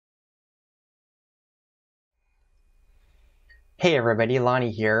Hey everybody, Lonnie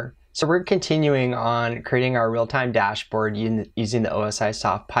here. So we're continuing on creating our real-time dashboard using the OSI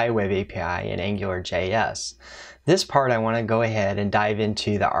Soft PyWeb API in AngularJS. This part I want to go ahead and dive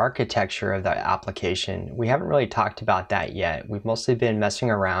into the architecture of the application. We haven't really talked about that yet. We've mostly been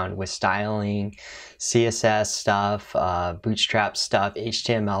messing around with styling, CSS stuff, Bootstrap stuff,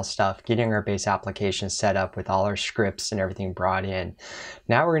 HTML stuff, getting our base application set up with all our scripts and everything brought in.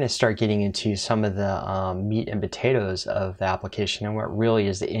 Now we're going to start getting into some of the meat and potatoes of the application and what really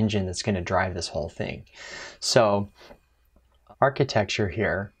is the engine that's going to drive this whole thing. So architecture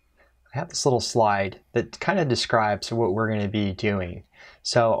here. I have this little slide that kind of describes what we're going to be doing.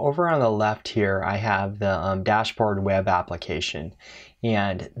 So over on the left here, I have the dashboard web application,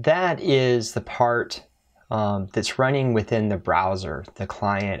 and that is the part that's running within the browser, the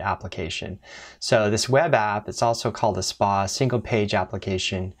client application. So this web app, it's also called a SPA, single page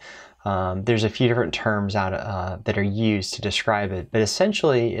application. There's a few different terms that are used to describe it, but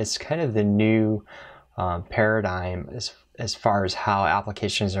essentially it's kind of the new paradigm as far as how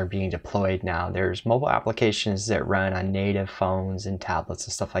applications are being deployed now. There's mobile applications that run on native phones and tablets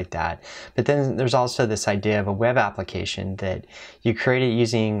and stuff like that. But then there's also this idea of a web application that you create it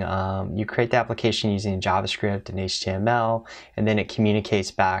using, you create the application using JavaScript and HTML, and then it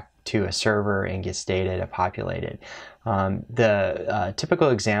communicates back to a server and gets data to populate it. The typical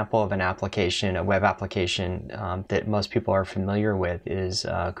example of an application, a web application that most people are familiar with is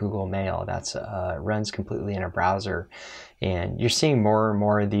Google Mail. That's runs completely in a browser, and you're seeing more and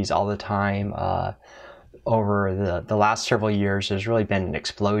more of these all the time. Over the last several years, there's really been an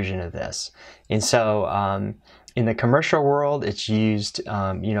explosion of this, and so in the commercial world, it's used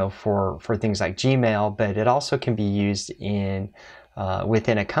for things like Gmail, but it also can be used in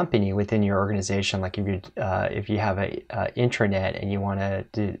within a company, within your organization. Like if you have a intranet and you want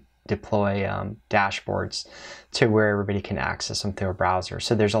to deploy dashboards to where everybody can access them through a browser.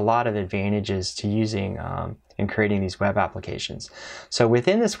 So there's a lot of advantages to using and creating these web applications. So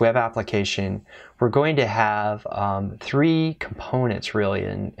within this web application, we're going to have three components really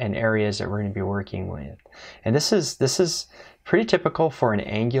in areas that we're going to be working with. And this is pretty typical for an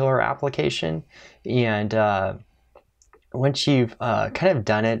Angular application. And once you've kind of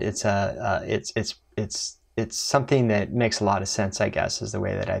done it, it's something that makes a lot of sense, I guess, is the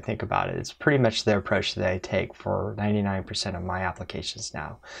way that I think about it. It's pretty much the approach that I take for 99% of my applications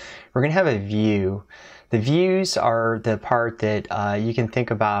now. We're going to have a view. The views are the part that you can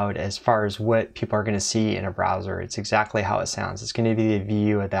think about as far as what people are going to see in a browser. It's exactly how it sounds. It's going to be the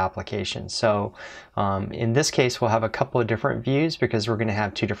view of the application. So in this case, we'll have a couple of different views because we're going to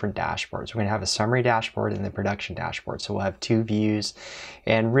have two different dashboards. We're going to have a summary dashboard and the production dashboard. So we'll have two views.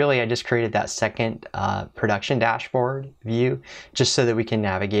 And really, I just created that second production dashboard view just so that we can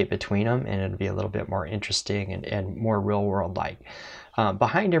navigate between them, and it'll be a little bit more interesting and more real world like.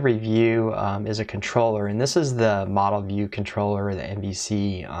 Behind every view is a controller, and this is the model view controller, the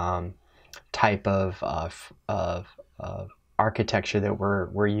MVC type of architecture that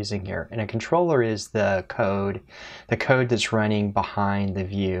we're using here. And a controller is the code that's running behind the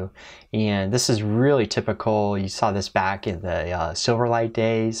view. And this is really typical. You saw this back in the Silverlight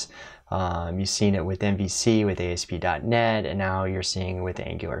days. You've seen it with MVC, with ASP.NET, and now you're seeing it with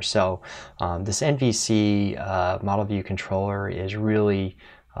Angular. So this MVC model view controller is really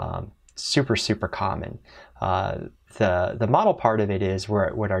super common. The model part of it is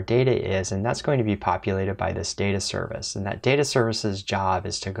what our data is, and that's going to be populated by this data service. And that data service's job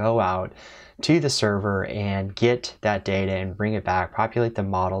is to go out to the server and get that data and bring it back, populate the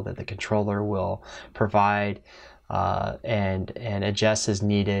model that the controller will provide and adjust as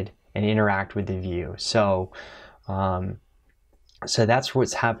needed, and interact with the view. So, so that's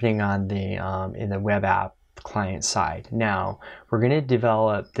what's happening on the in the web app client side. Now we're going to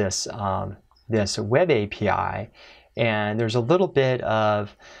develop this this web API, and there's a little bit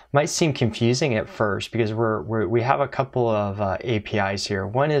of, might seem confusing at first because we have a couple of APIs here.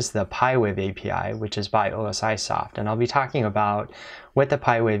 One is the PyWeb API, which is by OSI Soft, and I'll be talking about what the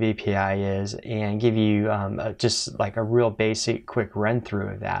PyWeb API is and give you just like a real basic quick run through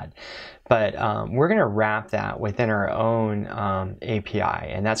of that. But we're going to wrap that within our own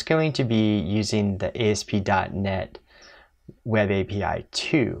API, and that's going to be using the ASP.NET Web API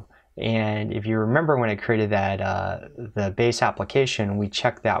 2. And if you remember when I created that the base application, we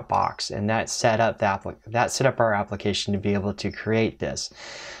checked that box, and that set up our application to be able to create this.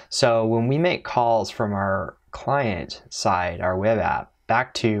 So when we make calls from our client side, our web app,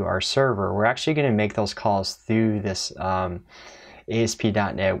 back to our server, we're actually going to make those calls through this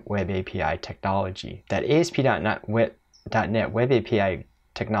ASP.NET Web API technology. That ASP.NET Web API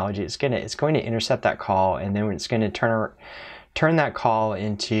technology is going to intercept that call, and then it's going to turn that call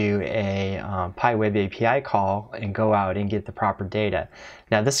into a Pi Web API call and go out and get the proper data.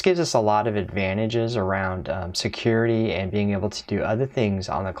 Now this gives us a lot of advantages around security and being able to do other things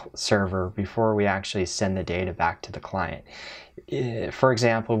on the server before we actually send the data back to the client. For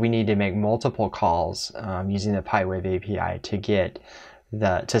example, we need to make multiple calls using the Pi Web API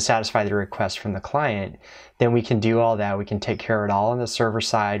to satisfy the request from the client. Then we can do all that. We can take care of it all on the server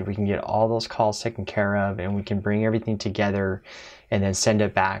side. We can get all those calls taken care of, and we can bring everything together and then send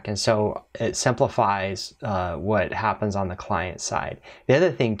it back. And so it simplifies what happens on the client side. The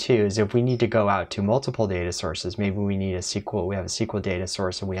other thing too is if we need to go out to multiple data sources, maybe we need a SQL, we have a SQL data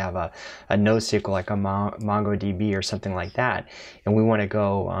source and we have a NoSQL like a MongoDB or something like that, and we want to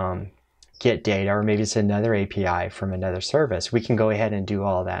go get data, or maybe it's another API from another service, we can go ahead and do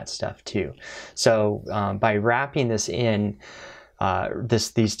all that stuff too. So by wrapping this in,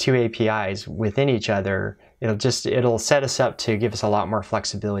 these two APIs within each other, it'll set us up to give us a lot more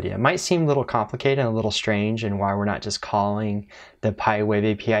flexibility. It might seem a little complicated and a little strange, and why we're not just calling the Pi Web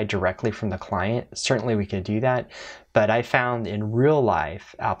API directly from the client. Certainly we could do that, but I found in real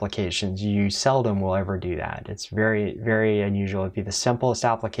life applications you seldom will ever do that. It's very, very unusual. It'd be the simplest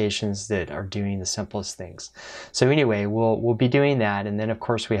applications that are doing the simplest things. So anyway, we'll be doing that, and then of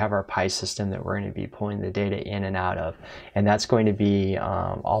course we have our Pi system that we're going to be pulling the data in and out of, and that's going to be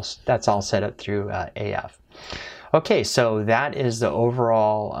that's all set up through AF. Okay, so that is the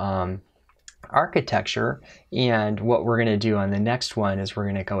overall architecture, and what we're going to do on the next one is we're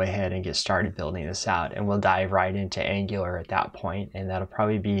going to go ahead and get started building this out, and we'll dive right into Angular at that point, and that'll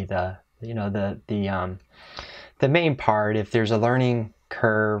probably be the main part. If there's a learning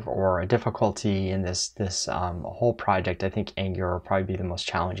curve or a difficulty in this whole project, I think Angular will probably be the most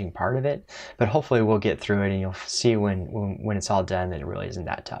challenging part of it, but hopefully we'll get through it, and you'll see when it's all done that it really isn't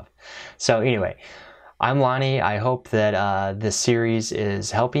that tough. So anyway, I'm Lonnie. I hope that this series is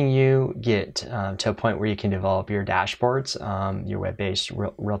helping you get to a point where you can develop your dashboards, your web-based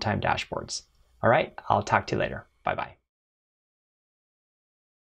real-time dashboards. All right, I'll talk to you later. Bye-bye.